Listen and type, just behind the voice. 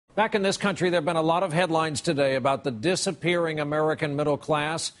Back in this country, there have been a lot of headlines today about the disappearing American middle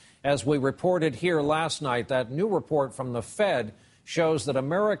class. As we reported here last night, that new report from the Fed shows that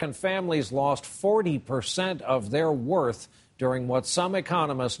American families lost 40% of their worth during what some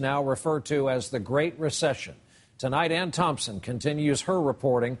economists now refer to as the Great Recession. Tonight, Ann Thompson continues her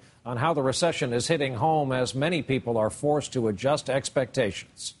reporting on how the recession is hitting home as many people are forced to adjust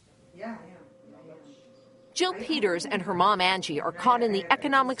expectations. Jill Peters and her mom, Angie, are caught in the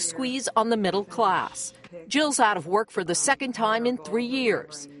economic squeeze on the middle class. Jill's out of work for the second time in 3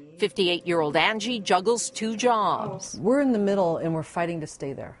 years. 58-year-old Angie juggles 2 jobs. We're in the middle, and we're fighting to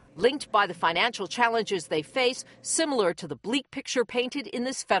stay there. Linked by the financial challenges they face, similar to the bleak picture painted in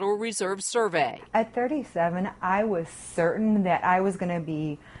this Federal Reserve survey. At 37, I was certain that I was going to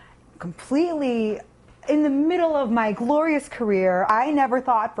be completely in the middle of my glorious career. I never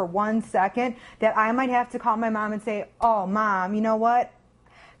thought for 1 second that I might have to call my mom and say, "Oh, Mom, you know what?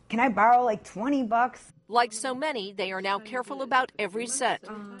 Can I borrow like $20? Like so many, they are now careful about every cent,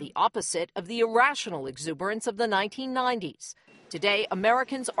 the opposite of the irrational exuberance of the 1990s. Today,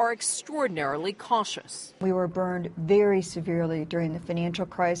 Americans are extraordinarily cautious. We were burned very severely during the financial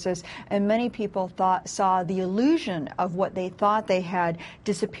crisis, and many people saw the illusion of what they thought they had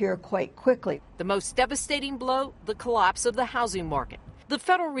disappear quite quickly. The most devastating blow, the collapse of the housing market. The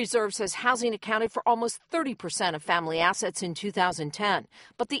Federal Reserve says housing accounted for almost 30% of family assets in 2010,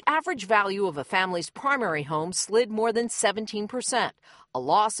 but the average value of a family's primary home slid more than 17%, a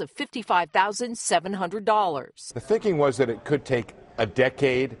loss of $55,700. The thinking was that it could take a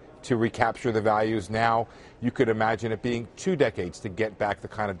decade to recapture the values. Now you could imagine it being 2 decades to get back the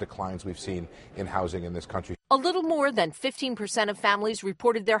kind of declines we've seen in housing in this country. A little more than 15% of families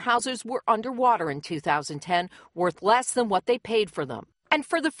reported their houses were underwater in 2010, worth less than what they paid for them. And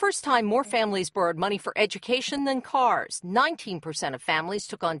for the first time, more families borrowed money for education than cars. 19% of families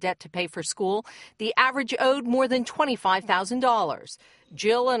took on debt to pay for school. The average owed more than $25,000.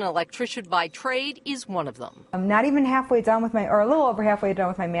 Jill, an electrician by trade, is one of them. I'm not even halfway done with or a little over halfway done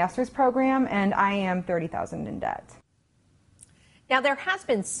with my master's program, and I am $30,000 in debt. Now, there has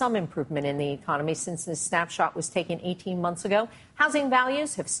been some improvement in the economy since this snapshot was taken 18 months ago. Housing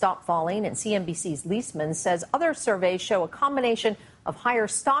values have stopped falling, and CNBC's Leisman says other surveys show a combination of higher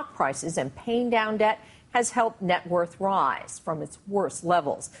stock prices and paying down debt has helped net worth rise from its worst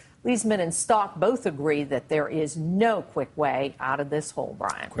levels. Leisman and Stock both agree that there is no quick way out of this hole,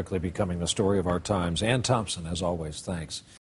 Brian. Quickly becoming the story of our times. Ann Thompson, as always, thanks.